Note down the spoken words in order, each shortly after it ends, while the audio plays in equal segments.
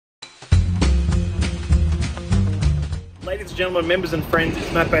Ladies and gentlemen, members and friends,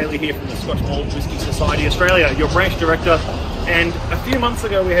 it's Matt Bailey here from the Scotch Malt Whisky Society Australia, your branch director. And a few months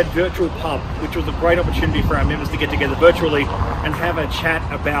ago we had Virtual Pub, which was a great opportunity for our members to get together virtually and have a chat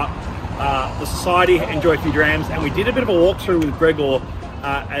about the society, enjoy a few drams. And we did a bit of a walkthrough with Gregor,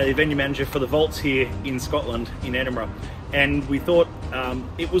 a venue manager for the Vaults here in Scotland, in Edinburgh. And we thought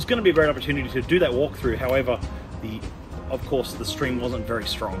it was going to be a great opportunity to do that walkthrough. However, of course, the stream wasn't very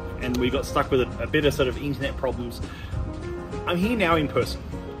strong and we got stuck with a bit of sort of internet problems. I'm here now in person.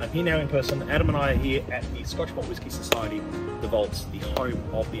 Adam and I are here at the Scotch Malt Whisky Society, the Vaults, the home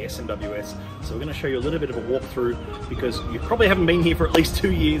of the SMWS. So we're going to show you a little bit of a walkthrough because you probably haven't been here for at least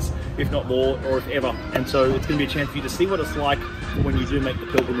 2 years, if not more, or if ever. And so it's going to be a chance for you to see what it's like when you do make the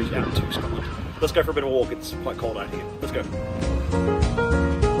pilgrimage out to Scotland. Let's go for a bit of a walk. It's quite cold out here. Let's go.